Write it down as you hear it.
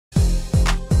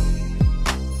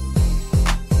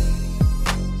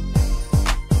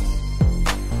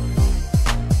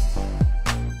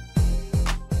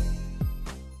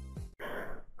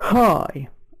Hi,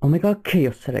 Omega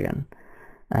Khaos here again.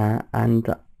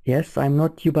 Yes, I'm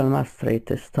not Yubel Mastery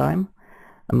this time.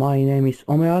 My name is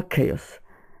Omega Khaos,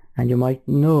 and you might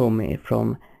know me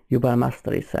from Yubel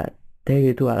Mastery's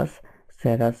daily duels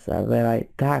series where I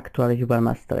tag to Yubel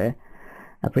Mastery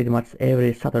pretty much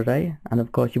every Saturday, and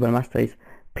of course Yubel Mastery is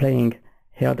playing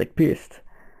Heraldic Beast.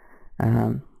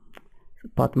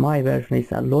 But my version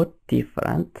is a lot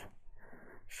different.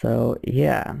 So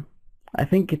yeah, I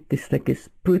think this deck is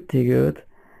pretty good,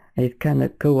 and it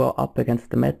can go up against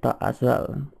the meta as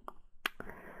well.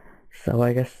 So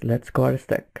I guess let's go this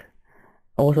deck.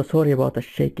 Also sorry about the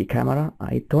shaky camera,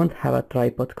 I don't have a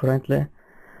tripod currently.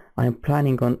 I'm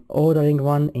planning on ordering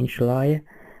one in July,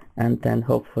 and then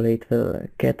hopefully it will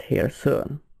get here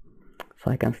soon, so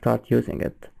I can start using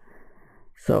it.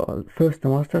 So first the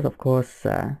monsters, of course,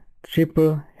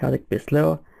 triple Heraldic Beast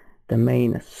Leo, the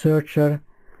main searcher.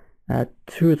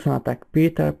 2 to attack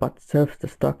Peter, but serves the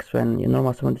stocks when you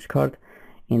normal summon this card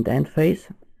in the end phase.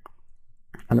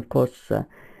 And of course,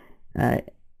 when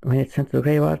it's sent to the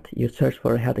graveyard, you search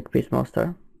for a Heraldic Beast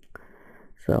monster.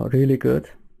 So really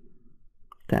good.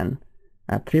 Then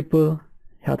triple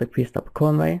Heraldic Beast up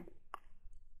Conway,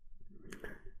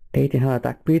 1800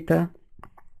 attack Peter,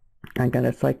 and can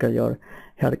recycle your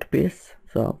Heraldic Beast,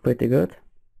 so pretty good.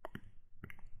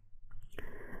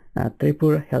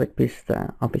 Triple Heraldic Beast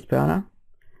Amphithyana.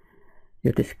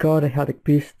 You discard a Heraldic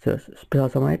Beast to special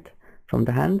summon it from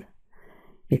the hand.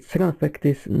 Its second effect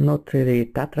is not really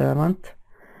that relevant.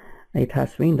 It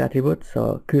has wind attribute,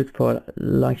 so good for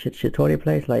long Shitori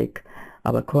plays like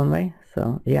Abba Conway,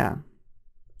 so yeah.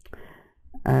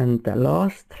 And the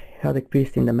last Heraldic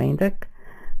Beast in the main deck,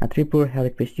 a triple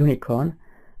Heraldic Beast Unicorn.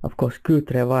 Of course, good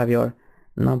to revive your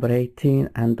number 18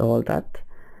 and all that.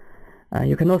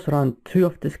 You can also run 2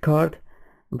 of this card,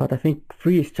 but I think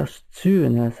 3 is just too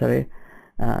necessary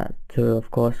of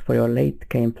course, for your late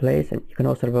game plays, and you can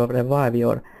also revive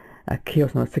your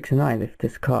Khaos number 69 with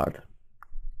this card.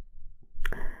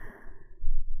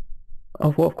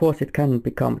 Of course, it can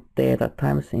become dead at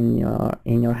times in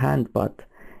your hand, but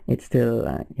it's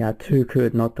still yeah, too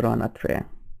good not to run at 3.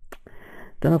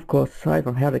 Then of course, aside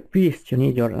from Heraldic Beast, you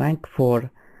need your rank 4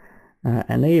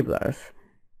 enablers,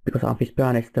 because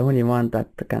Amphithyana is the only one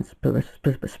that can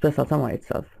special summon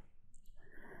itself.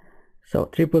 So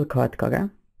triple card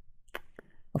Kage.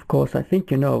 Of course, I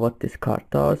think you know what this card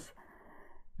does.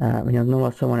 When you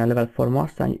normal summon a level 4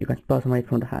 monster, you can special summon it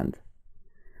from the hand.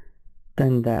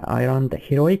 Then I run the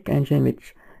Heroic engine,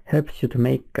 which helps you to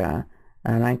make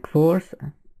rank 4s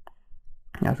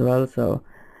as well. So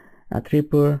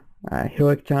triple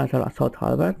Heroic Chancellor Assault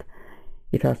Halberd.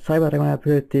 It has Cyber Dragon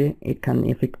ability, it can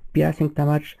inflict piercing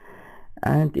damage,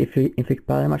 and if you inflict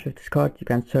battle damage with this card, you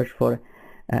can search for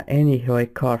any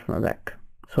heroic card from the deck.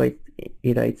 So it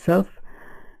either itself,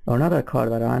 or another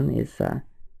card I run is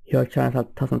Heroic Challenge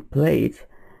 1000 Blades,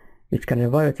 which can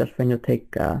revive itself when you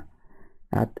take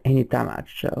any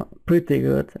damage. So pretty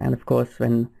good, and of course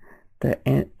when the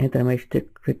Intermage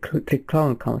Trick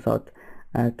Clown comes out,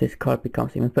 this card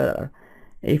becomes even better,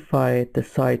 if I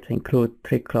decide to include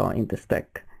Trick Claw in this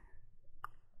deck.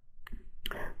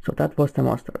 So that was the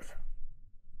monsters.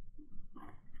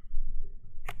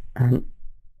 And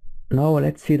now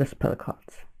let's see the spell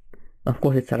cards. Of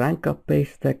course, it's a rank up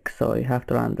based deck, so you have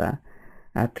to run the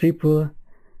triple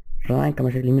rank up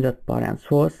magic limited Barian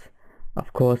Swords.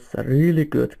 Of course, a really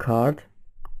good card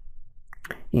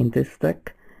in this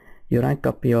deck. You rank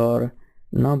up your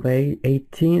number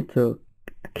 18 to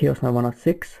Khaos number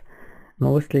 106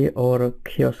 mostly, or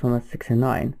Khaos number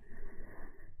 69.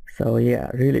 So yeah,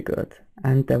 really good.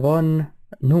 And the one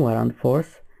new around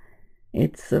force,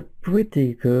 it's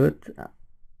pretty good.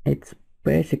 It's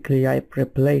basically, I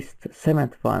replaced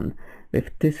 7th one with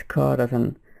this card as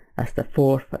the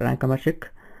 4th rank magic.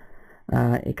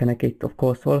 You can get, of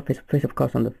course, all face-up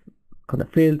cards on the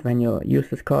field when you use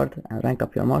this card and rank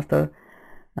up your monster.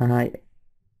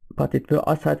 But it will,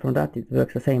 aside from that, it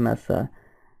works the same as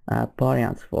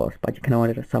Barian's Force, but you can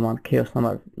only summon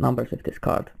Khaos numbers with this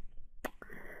card.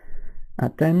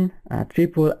 Then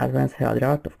triple Advanced Heraldry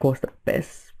Art, of course the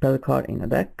best spell card in the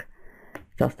deck.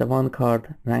 Just the 1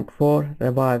 card, rank 4,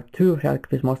 revive 2 Heraldic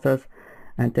Beast monsters,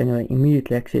 and then you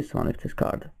immediately exit one with this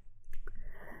card.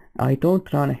 I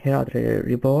don't run Heraldry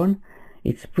Reborn.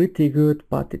 It's pretty good,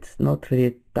 but it's not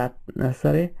really that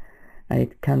necessary, and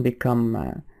it can become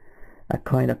a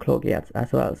kind of cloggy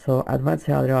as well. So Advanced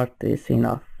Heraldry Art is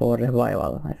enough for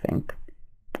revival, I think.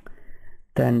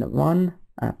 Then 1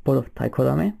 Pot of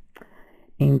Dichotomy.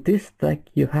 In this deck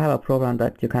you have a problem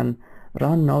that you can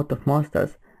run out of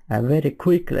monsters very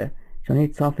quickly. You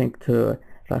need something to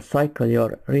recycle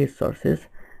your resources,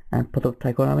 and pot of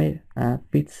trigonomy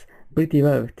fits pretty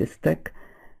well with this deck,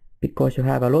 because you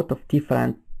have a lot of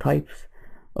different types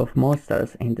of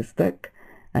monsters in this deck,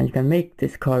 and you can make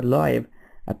this card live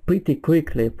pretty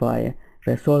quickly by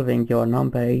resolving your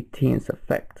number 18's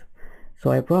effect.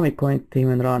 So I'm probably going to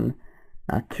even run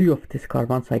 2 of this card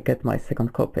once I get my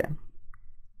second copy.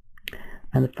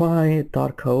 And finally,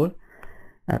 Dark Hole,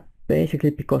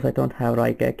 basically because I don't have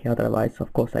Raigeki. Otherwise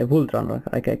of course I would run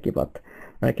Raigeki, but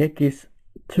Raigeki is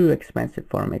too expensive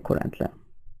for me currently.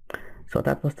 So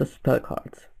that was the spell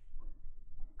cards.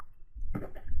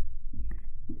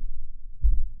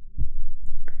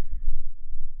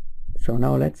 So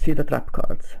now let's see the trap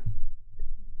cards.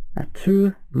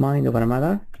 2 Mind Over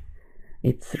Matter.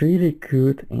 It's really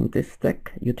good in this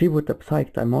deck. You tribute a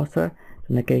psychic type monster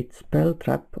to negate spell,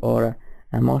 trap, or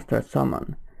a monster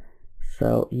summon.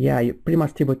 So yeah, you pretty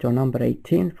much tribute your number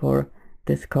 18 for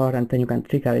this card, and then you can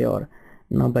trigger your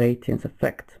number 18's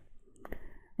effect.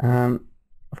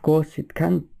 Of course it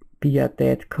can be a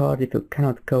dead card if you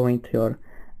cannot go into your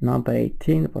number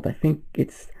 18, but I think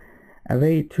it's a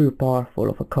way too powerful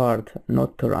of a card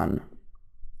not to run.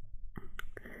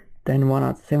 Then 1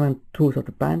 out 7 Tools of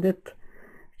the Bandit,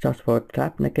 just for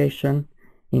trap negation.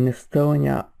 In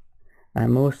Estonia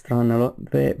most run a lot,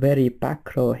 very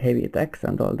back row heavy decks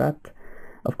and all that.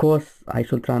 Of course I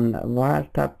should run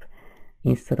Wiretap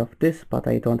instead of this, but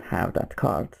I don't have that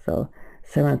card, so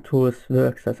 7 Tools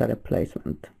works as a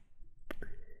replacement.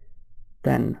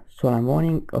 Then Solemn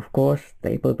Warning, of course,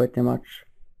 stable pretty much.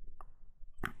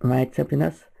 Managed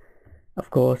Emptiness, of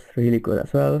course, really good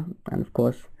as well, and of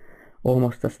course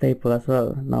almost a staple as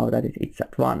well now that it's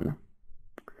at 1.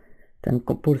 Then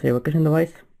Compulsive Evocation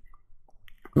Device,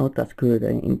 not as good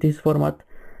in this format,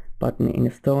 but in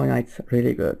Estonia it's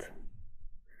really good.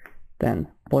 Then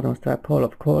Bottomless Trap Hole,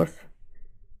 of course,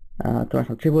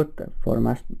 Torrential Tribute for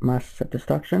mass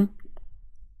destruction,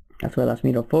 as well as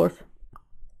Mirror Force,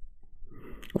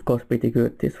 of course pretty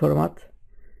good this format.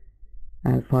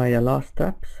 And finally the last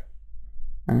traps,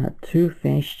 2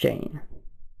 Finish Chain.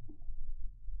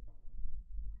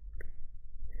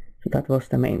 So that was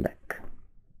the main deck.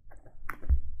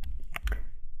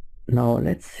 Now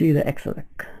let's see the extra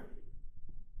deck.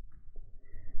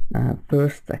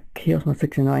 First, the Khaos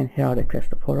 169 Heraldic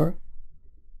Crest of Horror,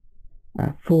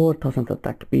 4000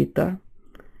 attack beater,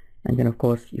 and then of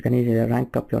course you can easily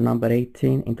rank up your number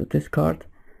 18 into this card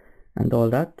and all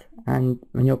that. And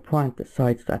when your opponent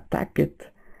decides to attack it,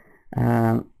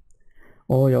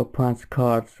 all your opponent's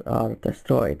cards are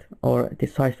destroyed, or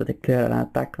decides to declare an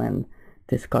attack when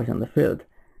this card is on the field.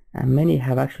 And many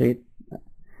have actually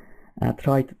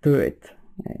tried to do it.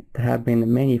 There have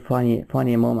been many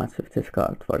funny moments with this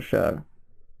card for sure.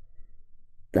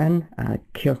 Then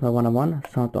Khaos 101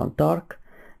 Sound Dark,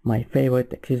 my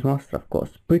favorite Exist monster, of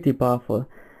course, pretty powerful,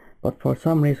 but for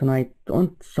some reason I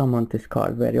don't summon this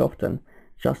card very often,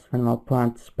 just when my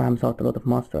opponent spams out a lot of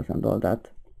monsters and all that.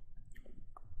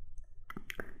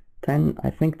 Then I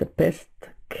think the best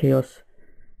Khaos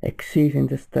Exist in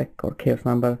this deck, or Khaos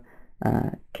number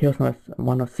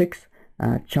 106,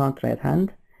 Chant Red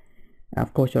Hand.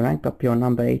 Of course you rank up your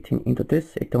number 18 into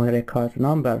this. It only requires a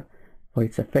number for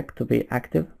its effect to be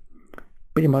active.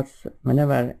 Pretty much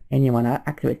whenever anyone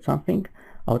activates something,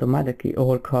 automatically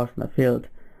all cards in the field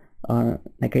are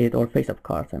negated, all face-up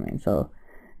cards I mean. So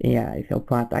yeah, if your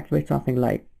opponent activates something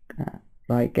like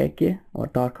Raigeki or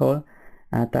Dark Hole,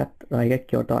 that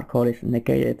Raigeki or Dark Hole is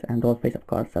negated and all face-up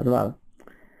cards as well.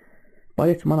 But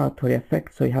it's mandatory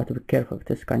effect, so you have to be careful with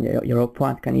this kind. Your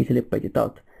opponent can easily bait it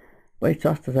out. But it's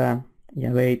just as a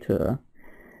way to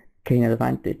gain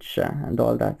advantage and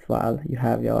all that, while you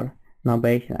have your number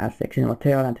 18 as the existing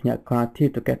material, and you are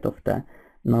guaranteed to get off the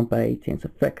number 18's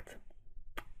effect.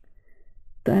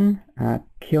 Then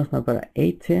Khaos number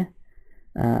 80,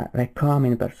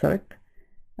 Recamin Berserk.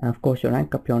 Of course you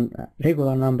rank up your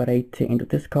regular number 80 into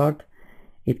this card.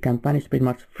 It can banish pretty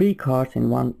much 3 cards in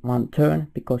one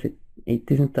turn, because it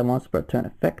isn't a once per turn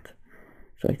effect.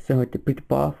 So it's pretty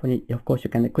powerful. Of course you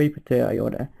can equip it to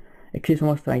your Exist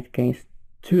monster, it gains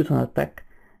 2 turn attack,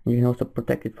 and you can also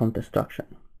protect it from destruction.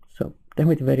 So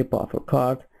definitely very powerful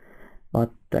card,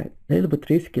 but a little bit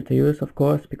risky to use, of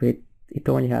course, because it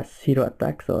only has 0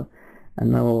 attack, so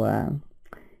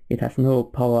it has no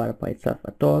power by itself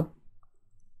at all.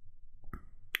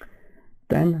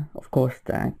 Then of course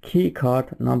the key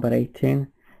card number 18,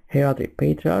 Heraldic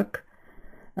Patriarch.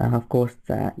 Of course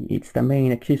it's the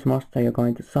main Exist monster you're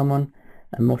going to summon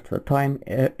most of the time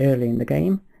early in the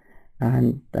game,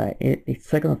 and its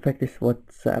second effect is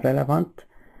what's relevant.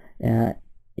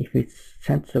 If it's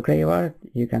sent to the graveyard,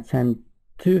 you can send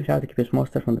 2 Heraldic Exist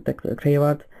monsters from the deck to the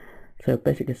graveyard. So you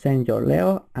basically send your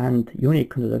Leo and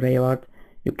Unicorn to the graveyard,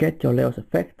 you get your Leo's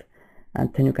effect,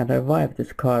 and then you can revive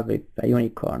this card with a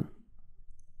Unicorn.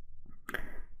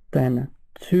 Then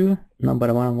 2 number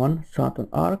 1/1 Saturn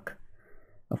Arc,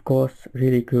 of course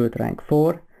really good rank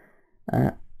 4.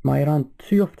 I run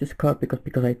 2 of this card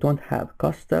because I don't have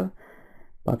Castle,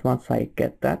 but once I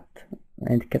get that,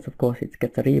 and it gets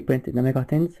a reprint in the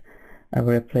Megatins, I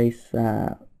will replace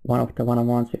one of the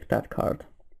 1/1s with that card.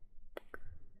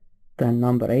 Then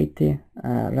number 80,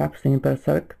 Rhapsody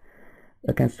Berserk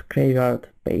against graveyard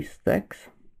based decks,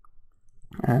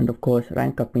 and of course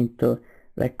rank up into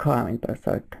Webcam in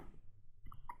Berserk.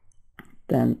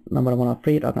 Then number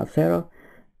 103, Ragnar Zero,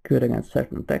 good against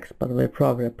certain decks, but we'll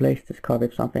probably replace this card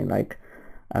with something like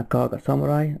a Gaga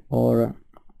Samurai or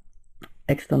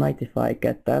Extra Knight if I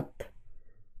get that.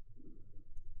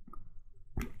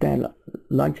 Then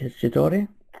Lunges Chidori,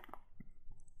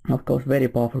 of course very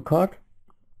powerful card,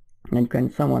 and you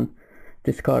can summon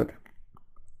this card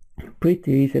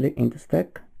pretty easily in this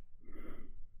deck,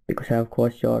 because you have of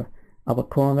course your Abba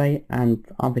Conway and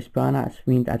Amphis as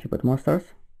wind attribute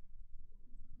monsters.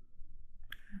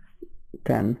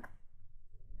 Then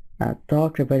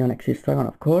Dark Rebellion Exist Dragon,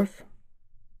 of course,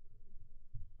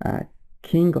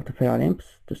 King of the Feral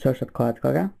Imps to search at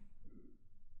Kage,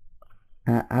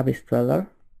 Abyss Dweller,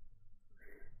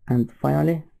 and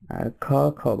finally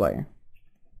Khal Cowboy.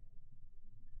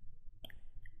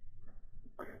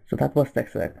 So that was the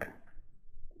deck.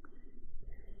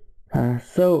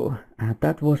 So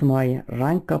that was my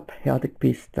rank up Heraldic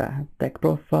Beast deck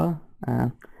profile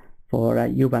for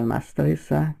Yubel Mastery's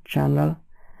channel.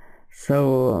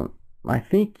 So I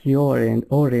think you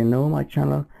already know my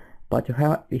channel, but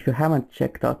if you haven't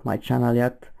checked out my channel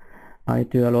yet, I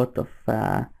do a lot of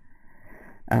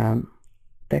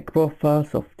deck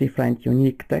profiles of different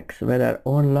unique decks, whether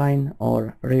online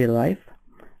or real life,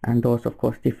 and also of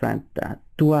course different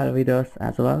dual videos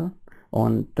as well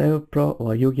on Dev Pro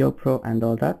or Yu-Gi-Oh! Pro and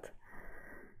all that,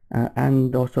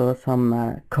 and also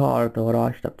some card or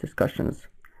archetype discussions.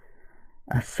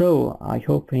 So I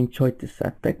hope you enjoyed this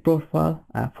deck profile.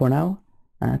 For now,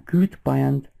 goodbye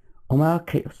and Omega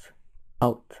Khaos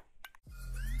out.